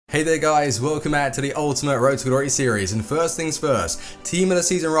Hey there guys, welcome back to the Ultimate Road to Glory series, and first things first, Team of the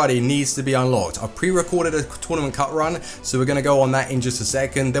Season Ready needs to be unlocked. I've pre-recorded a tournament cut run, so we're going to go on that in just a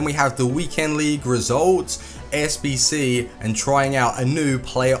second. Then we have the Weekend League results, SBC, and trying out a new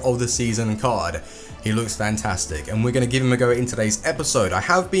Player of the Season card. He looks fantastic, and we're going to give him a go in today's episode. I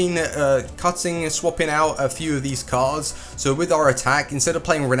have been cutting and swapping out a few of these cards. So with our attack, instead of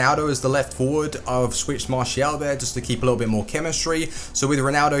playing Ronaldo as the left forward, I've switched Martial there just to keep a little bit more chemistry. So with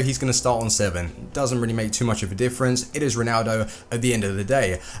Ronaldo, he's going to start on 7. Doesn't really make too much of a difference. It is Ronaldo at the end of the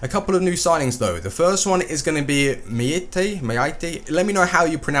day. A couple of new signings though. The first one is going to be Mbappe. Let me know how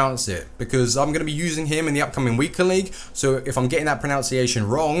you pronounce it, because I'm going to be using him in the upcoming Weekend League. So if I'm getting that pronunciation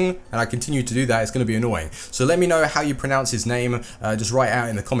wrong, and I continue to do that, it's going to be annoying. So let me know how you pronounce his name. Just write out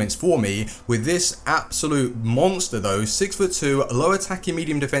in the comments for me. With this absolute monster though, 6'2", low attacking,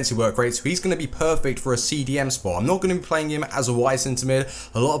 medium defensive work rate, so he's going to be perfect for a CDM spot. I'm not going to be playing him as a wide centre mid.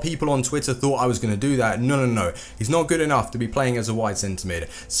 A lot of people on Twitter thought I was going to do that. No. He's not good enough to be playing as a wide centre mid.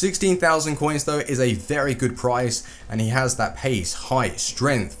 16,000 coins though is a very good price, and he has that pace, height,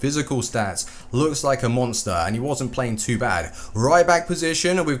 strength, physical stats. Looks like a monster, and he wasn't playing too bad. Right back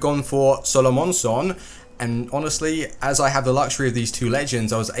position, we've gone for Solomonson. And honestly, as I have the luxury of these two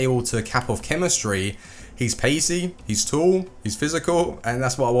legends, I was able to cap off chemistry. He's pacey, he's tall, he's physical, and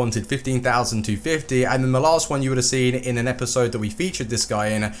that's what I wanted, 15,250. And then the last one you would have seen in an episode that we featured this guy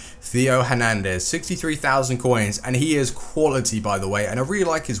in, Theo Hernandez, 63,000 coins, and he is quality, by the way, and I really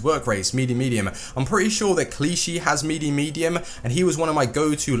like his work rates, medium. I'm pretty sure that Clichy has medium, and he was one of my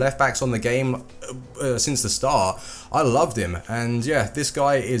go-to left backs on the game since the start. I loved him, and yeah, this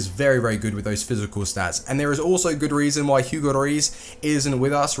guy is very good with those physical stats. And there is also good reason why Hugo Lloris isn't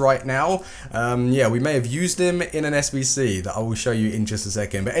with us right now. Yeah, we may have used him in an SBC that I will show you in just a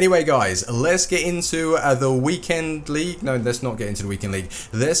second. But anyway guys, let's get into the Weekend League. No, let's not get into the Weekend League.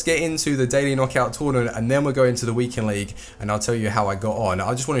 Let's get into the Daily Knockout Tournament, and then we'll go into the Weekend League, and I'll tell you how I got on.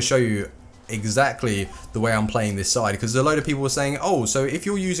 I just want to show you exactly the way I'm playing this side, because a load of people were saying, oh, so if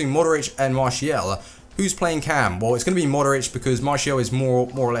you're using Modric and Martial, who's playing Cam? Well, it's going to be Modric, because Martial is more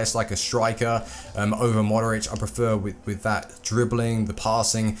or less like a striker over Modric. I prefer with that dribbling, the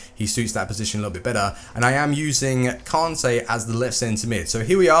passing. He suits that position a little bit better. And I am using Kante as the left centre mid. So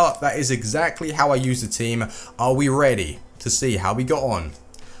here we are. That is exactly how I use the team. Are we ready to see how we got on?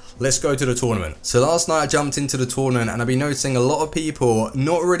 Let's go to the tournament. So last night I jumped into the tournament, and I've been noticing a lot of people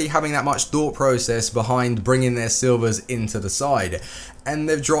not really having that much thought process behind bringing their silvers into the side. And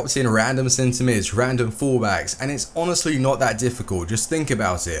they've dropped in random centre mids, random fullbacks, and it's honestly not that difficult. Just think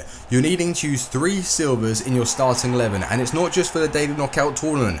about it. You're needing to use 3 silvers in your starting 11, and it's not just for the Daily Knockout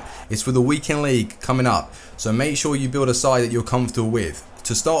Tournament, it's for the Weekend League coming up. So make sure you build a side that you're comfortable with.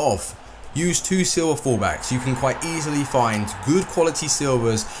 To start off, use 2 silver fullbacks. You can quite easily find good quality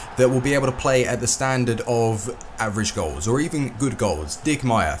silvers that will be able to play at the standard of average goals or even good goals. Dick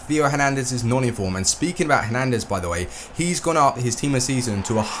Meyer, Theo Hernandez is non-inform, and speaking about Hernandez, by the way, he's gone up his team of season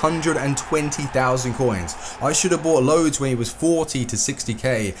to 120,000 coins. I should have bought loads when he was 40 to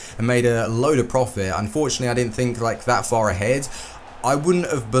 60k and made a load of profit. Unfortunately, I didn't think like that far ahead. I wouldn't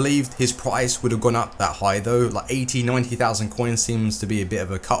have believed his price would have gone up that high though. Like 80, 90,000 coins seems to be a bit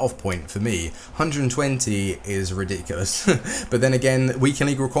of a cut-off point for me. 120 is ridiculous. But then again, Weekend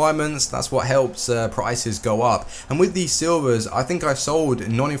League requirements, that's what helps prices go up. And with these silvers, I think I sold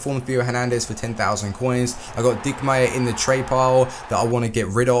non-informed Theo Hernandez for 10,000 coins. I got Dick Meyer in the trade pile that I want to get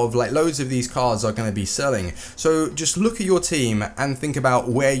rid of. Like loads of these cards are going to be selling. So just look at your team and think about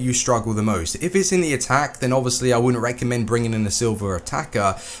where you struggle the most. If it's in the attack, then obviously I wouldn't recommend bringing in a silver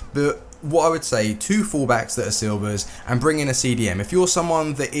attacker, but what I would say, 2 fullbacks that are silvers and bring in a CDM. If you're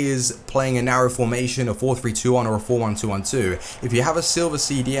someone that is playing a narrow formation, a 4-3-2-1 or a 4-1-2-1-2, if you have a silver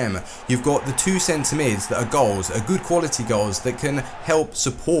CDM, you've got the 2 centre mids that are goals, are good quality goals that can help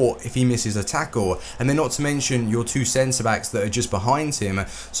support if he misses a tackle, and then not to mention your 2 centre backs that are just behind him.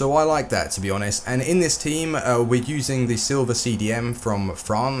 So I like that, to be honest. And in this team, we're using the silver CDM from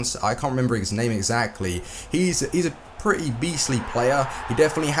France. I can't remember his name exactly. He's a pretty beastly player. He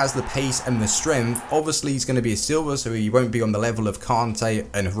definitely has the pace and the strength. Obviously he's going to be a silver, so he won't be on the level of Kante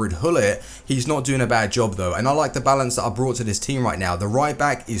and Rudhullet. He's not doing a bad job though, and I like the balance that I brought to this team right now. The right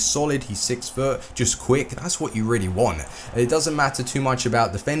back is solid, he's 6 foot, just quick. That's what you really want. It doesn't matter too much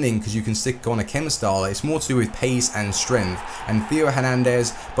about defending because you can stick on a chem style. It's more to do with pace and strength, and Theo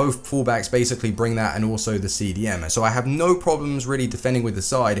Hernandez, both fullbacks basically bring that, and also the CDM. So I have no problems really defending with the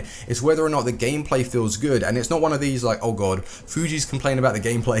side. It's whether or not the gameplay feels good, and it's not one of these like like, oh god, Fuji's complaining about the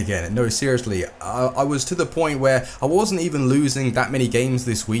gameplay again. No, seriously, I was to the point where I wasn't even losing that many games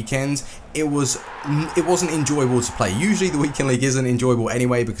this weekend. It wasn't enjoyable to play. Usually the weekend league isn't enjoyable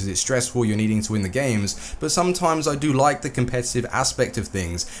anyway because it's stressful, you're needing to win the games, but sometimes I do like the competitive aspect of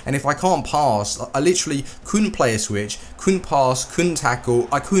things, and if I can't pass, I literally couldn't play a switch, couldn't pass, couldn't tackle,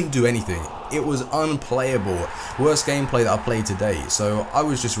 I couldn't do anything. It was unplayable. Worst gameplay that I played today, so I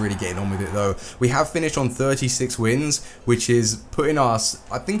was just really getting on with it though. We have finished on 36 wins, which is putting us,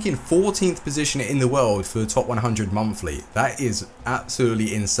 I think, in 14th position in the world for the top 100 monthly. That is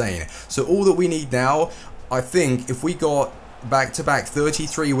absolutely insane. So all that we need now, I think, if we got back-to-back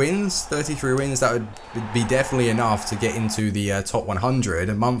 33 wins, that would be definitely enough to get into the top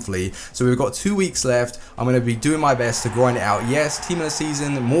 100 monthly. So we've got 2 weeks left. I'm going to be doing my best to grind it out. Yes, team of the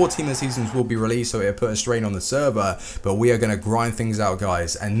season, more team of the seasons will be released, so it'll put a strain on the server, but we are going to grind things out,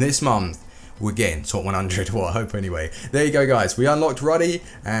 guys. And this month, we're getting top 100, well, I hope anyway. There you go, guys. We unlocked Ruddy,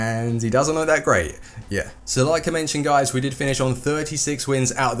 and he doesn't look that great. Yeah. So like I mentioned, guys, we did finish on 36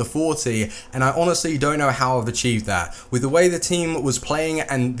 wins out of the 40, and I honestly don't know how I've achieved that. With the way the team was playing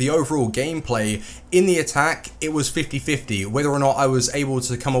and the overall gameplay, in the attack, it was 50-50, whether or not I was able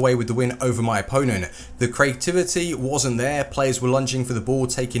to come away with the win over my opponent. The creativity wasn't there. Players were lunging for the ball,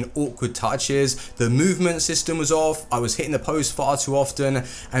 taking awkward touches. The movement system was off. I was hitting the post far too often.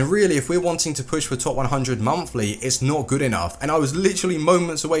 And really, if we're wanting to push for top 100 monthly, it's not good enough. And I was literally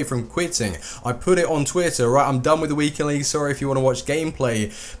moments away from quitting. I put it on Twitter, right, I'm done with the weekend league, sorry if you want to watch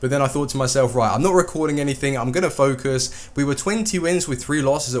gameplay. But then I thought to myself, right, I'm not recording anything, I'm going to focus. We were 20 wins with 3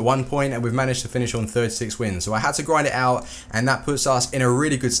 losses at one point, and we've managed to finish on 36 wins. So I had to grind it out, and that puts us in a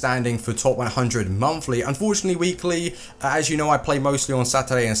really good standing for top 100 monthly. Unfortunately, weekly, as you know, I play mostly on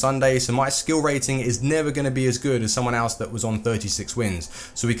Saturday and Sunday, so my skill rating is never going to be as good as someone else that was on 36 wins.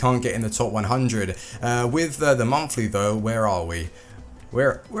 So we can't get in the top 100. With the monthly though, where are we?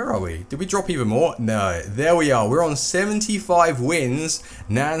 Where are we? Did we drop even more? No, there we are. We're on 75 wins,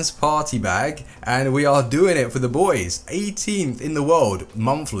 Nan's party bag, and we are doing it for the boys. 18th in the world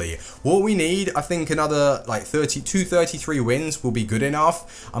monthly. What we need, I think another like 33 wins will be good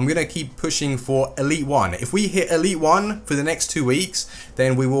enough. I'm going to keep pushing for Elite 1. If we hit Elite 1 for the next 2 weeks,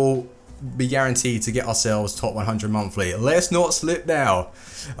 then we will be guaranteed to get ourselves top 100 monthly. Let's not slip now.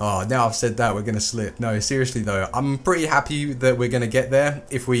 Oh, now I've said that, we're going to slip. No, seriously though, I'm pretty happy that we're going to get there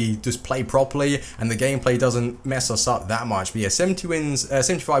if we just play properly and the gameplay doesn't mess us up that much. But yeah,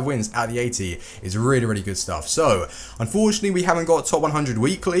 75 wins out of the 80 is really, really good stuff. So, unfortunately, we haven't got top 100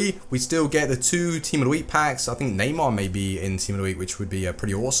 weekly. We still get the 2 Team of the Week packs. I think Neymar may be in Team of the Week, which would be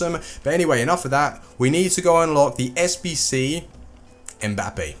pretty awesome. But anyway, enough of that. We need to go unlock the SBC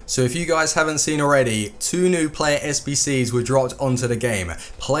Mbappe. So if you guys haven't seen already, 2 new player SBCs were dropped onto the game.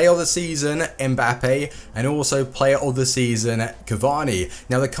 Player of the season, Mbappe, and also player of the season, Cavani.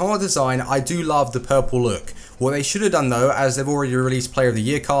 Now the card design, I do love the purple look. What they should have done though, as they've already released player of the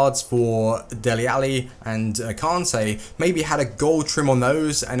year cards for Dele Alli and Kante, maybe had a gold trim on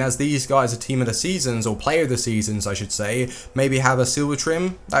those, and as these guys are team of the seasons, or player of the seasons I should say, maybe have a silver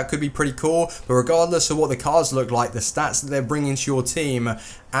trim. That could be pretty cool. But regardless of what the cards look like, the stats that they're bringing to your team,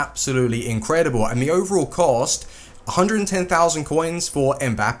 absolutely incredible. And the overall cost, 110,000 coins for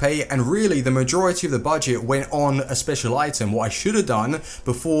Mbappe, and really the majority of the budget went on a special item. What I should have done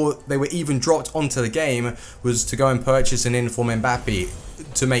before they were even dropped onto the game was to go and purchase an inform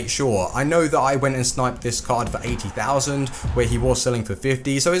Mbappe to make sure. I know that I went and sniped this card for 80,000 where he was selling for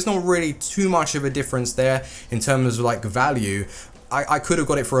 50, so it's not really too much of a difference there in terms of like value. I could have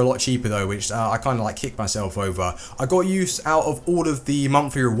got it for a lot cheaper though, which I kind of like kicked myself over. I got use out of all of the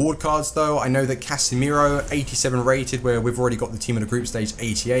monthly reward cards though. I know that Casemiro, 87 rated, where we've already got the team of the group stage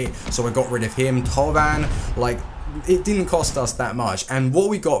 88, so I got rid of him. Tovan, like, it didn't cost us that much. And what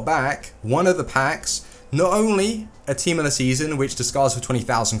we got back, one of the packs, not only a team of the season, which discards for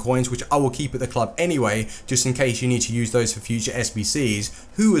 20,000 coins, which I will keep at the club anyway, just in case you need to use those for future SBCs.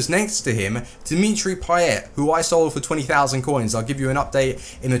 Who was next to him? Dimitri Payet, who I sold for 20,000 coins. I'll give you an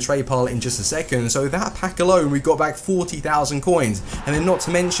update in the trade pile in just a second. So that pack alone, we got back 40,000 coins. And then not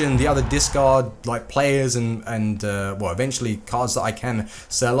to mention the other discard like players and well, eventually cards that I can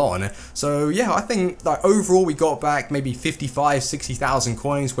sell on. So yeah, I think like overall we got back maybe 55, 60,000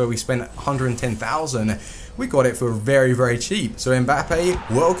 coins where we spent 110,000. We got it for very, very cheap. So Mbappe,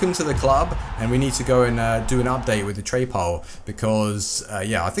 welcome to the club, and we need to go and do an update with the trade pile because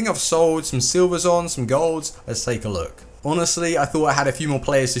yeah, I think I've sold some silvers on, some golds. Let's take a look. Honestly, I thought I had a few more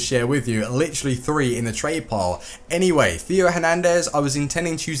players to share with you, literally 3 in the trade pile. Anyway, Theo Hernandez, I was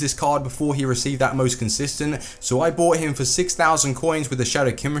intending to use this card before he received that most consistent, so I bought him for 6,000 coins with the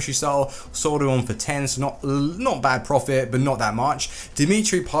Shadow Chemistry style, sold him on for 10, so not bad profit, but not that much.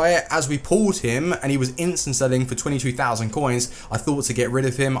 Dimitri Payet, as we pulled him, and he was instant selling for 22,000 coins, I thought to get rid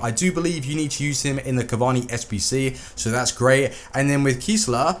of him. I do believe you need to use him in the Cavani SBC, so that's great. And then with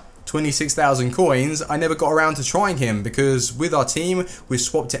Kisler, 26,000 coins, I never got around to trying him because with our team, we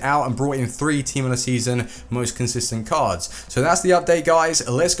swapped it out and brought in 3 team of the season most consistent cards. So that's the update, guys.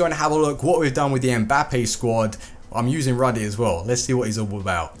 Let's go and have a look what we've done with the Mbappe squad. I'm using Ruddy as well. Let's see what he's all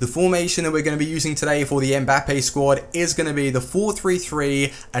about. The formation that we're going to be using today for the Mbappe squad is going to be the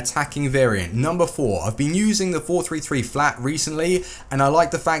 4-3-3 attacking variant, number 4. I've been using the 4-3-3 flat recently, and I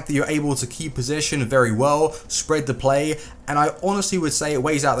like the fact that you're able to keep possession very well, spread the play, and I honestly would say it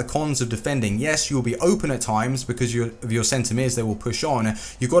weighs out the cons of defending. Yes, you'll be open at times because of your centre mids, they will push on.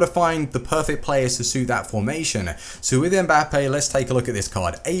 You've got to find the perfect players to suit that formation. So with Mbappe, let's take a look at this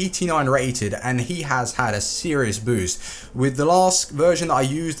card. 89 rated, and he has had a serious boost. With the last version that I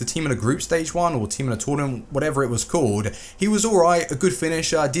used, the team in a group stage one or team in a tournament, whatever it was called, he was alright, a good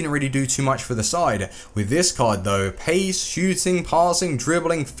finisher, didn't really do too much for the side. With this card though, pace, shooting, passing,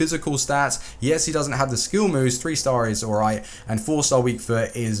 dribbling, physical stats, yes, he doesn't have the skill moves, 3-star is alright, and 4-star weak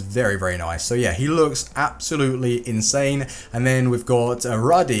foot is very, very nice. So yeah, he looks absolutely insane. And then we've got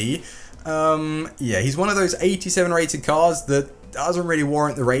Ruddy. Yeah, he's one of those 87 rated cards that doesn't really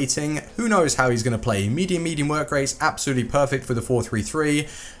warrant the rating. Who knows how he's going to play. Medium work rate's absolutely perfect for the 4-3-3.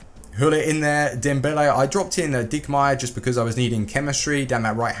 Hullet in there, Dembele. I dropped in Dickmeyer just because I was needing chemistry down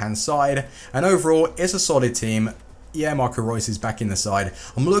that right hand side. And overall, it's a solid team. Yeah, Marco Reus is back in the side.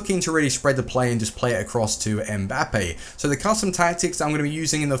 I'm looking to really spread the play and just play it across to Mbappe. So the custom tactics I'm going to be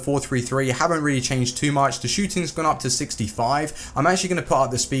using in the 4-3-3 haven't really changed too much. The shooting's gone up to 65. I'm actually going to put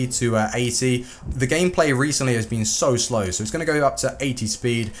up the speed to 80. The gameplay recently has been so slow, so it's going to go up to 80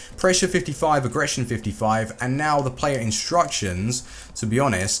 speed. Pressure 55, aggression 55, and now the player instructions, to be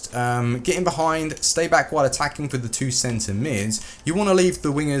honest, getting behind, stay back while attacking for the 2 centre mids. You want to leave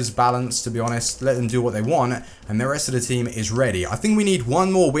the wingers balanced, to be honest, let them do what they want, and the rest of the team is ready. I think we need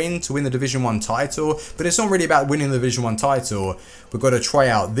one more win to win the Division 1 title, but it's not really about winning the Division 1 title. We've got to try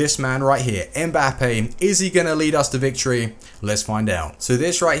out this man right here, Mbappe. Is he going to lead us to victory? Let's find out. So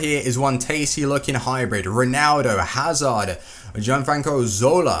this right here is one tasty looking hybrid. Ronaldo, Hazard, Gianfranco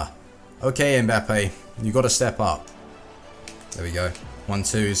Zola. Okay, Mbappe, you got to step up. There we go.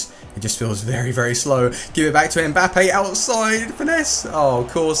 1-2s. It just feels very, very slow. Give it back to Mbappe outside. Finesse. Oh,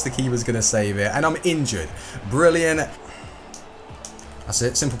 of course the keeper's going to save it. And I'm injured. Brilliant. That's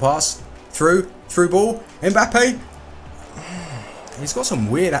it. Simple pass. Through ball. Mbappe. He's got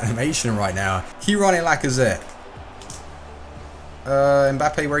some weird animation right now. Keep running Lacazette.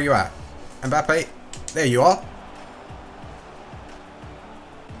 Mbappe, where are you at? Mbappe. There you are.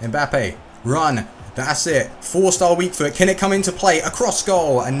 Mbappe. Run. That's it. 4-star weak foot. Can it come into play? Across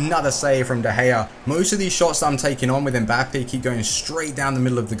goal. Another save from De Gea. Most of these shots that I'm taking on with Mbappe keep going straight down the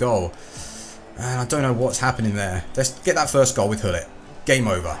middle of the goal. And I don't know what's happening there. Let's get that first goal with Hullet. Game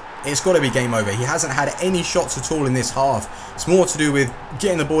over. It's got to be game over. He hasn't had any shots at all in this half. It's more to do with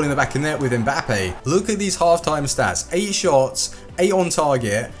getting the ball in the back of the net with Mbappe. Look at these halftime stats. 8 shots, 8 on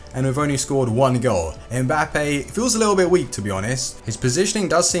target, and we've only scored 1 goal. Mbappe feels a little bit weak, to be honest. His positioning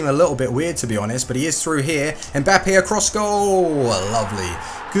does seem a little bit weird, to be honest, but he is through here. Mbappe across goal. Lovely.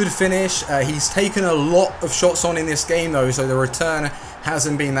 Good finish. He's taken a lot of shots on in this game, though, so the return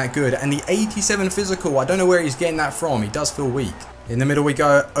hasn't been that good. And the 87 physical, I don't know where he's getting that from. He does feel weak. In the middle we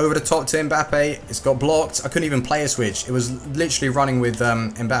go, over the top to Mbappe. It's got blocked. I couldn't even play a switch. It was literally running with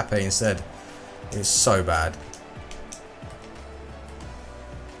Mbappe instead. It's so bad.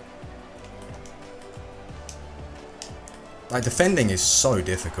 Like, defending is so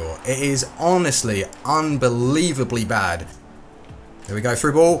difficult. It is honestly unbelievably bad. There we go,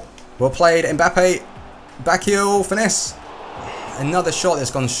 through ball. Well played, Mbappe. Back heel, finesse. Another shot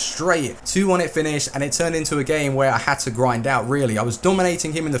that's gone straight. 2-1 it finished, and it turned into a game where I had to grind out, really. I was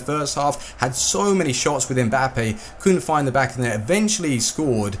dominating him in the first half, had so many shots with Mbappe, couldn't find the back of the net. Eventually he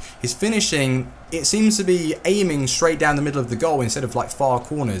scored. His finishing, it seems to be aiming straight down the middle of the goal instead of like far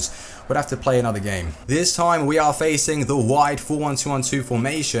corners. We'd have to play another game. This time we are facing the wide 4-1-2-1-2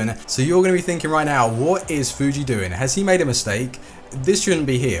 formation. So you're going to be thinking right now, what is Fuji doing? Has he made a mistake? This shouldn't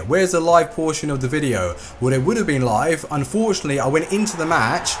be here. Where's the live portion of the video? Well, it would have been live. Unfortunately, I went into the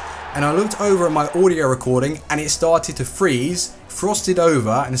match and I looked over at my audio recording and it started to freeze, frosted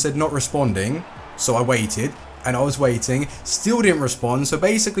over, and it said not responding. So I waited. and I was waiting, still didn't respond. So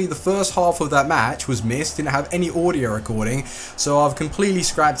basically the first half of that match was missed, didn't have any audio recording. So I've completely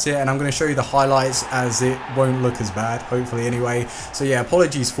scrapped it, and I'm going to show you the highlights as it won't look as bad, hopefully anyway. So yeah,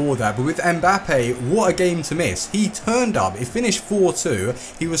 apologies for that. But with Mbappe, what a game to miss. He turned up, it finished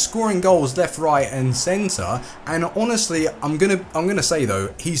 4-2. He was scoring goals left, right and centre, and honestly, I'm gonna say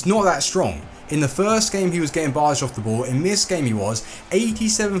though, he's not that strong. In the first game, he was getting barged off the ball. In this game, he was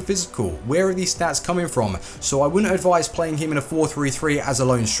 87 physical. Where are these stats coming from? So I wouldn't advise playing him in a 4-3-3 as a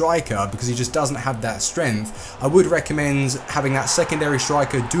lone striker because he just doesn't have that strength. I would recommend having that secondary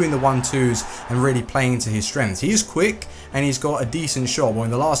striker doing the 1-2s and really playing to his strengths. He is quick and he's got a decent shot. Well,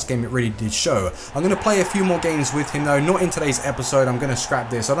 in the last game, it really did show. I'm going to play a few more games with him though. Not in today's episode. I'm going to scrap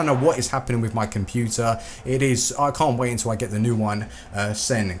this. I don't know what is happening with my computer. I can't wait until I get the new one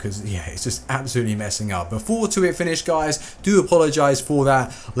sent because yeah, it's just absolutely messing up. Before it finished, guys, do apologize for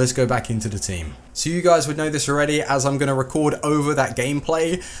that. Let's go back into the team. So you guys would know this already, as I'm going to record over that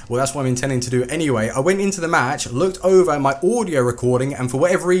gameplay. Well, that's what I'm intending to do anyway. I went into the match, looked over my audio recording, and for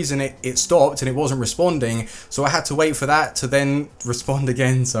whatever reason it stopped and it wasn't responding. So I had to wait for that to then respond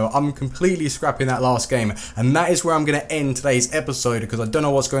again. So I'm completely scrapping that last game, and that is where I'm going to end today's episode because I don't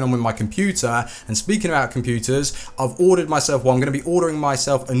know what's going on with my computer. And speaking about computers, I've ordered myself one. I'm going to be ordering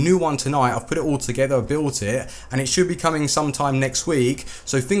myself a new one tonight. I've put it all together, built it, and it should be coming sometime next week.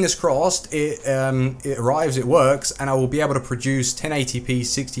 So fingers crossed it arrives, it works, and I will be able to produce 1080p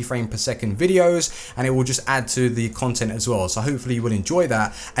 60 frame per second videos, and it will just add to the content as well. So hopefully you will enjoy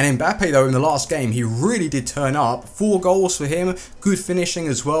that. And Mbappe though, in the last game, he really did turn up. 4 goals for him, good finishing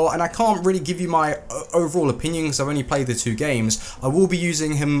as well. And I can't really give you my overall opinion because I've only played the 2 games. I will be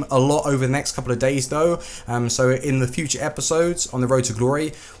using him a lot over the next couple of days though. So in the future episodes on the Road to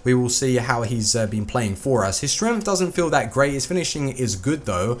Glory, we will see how he's been playing for us. His strength doesn't feel that great. His finishing is good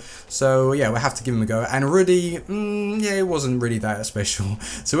though. So yeah, we'll have to give him a go. And really, yeah, it wasn't really that special.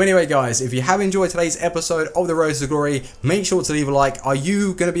 So anyway, guys, if you have enjoyed today's episode of the Road to Glory, make sure to leave a like. Are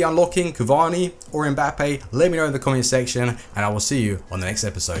you going to be unlocking Cavani or Mbappe? Let me know in the comment section, and I will see you on the next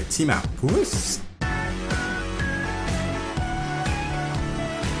episode. Team out. Peace.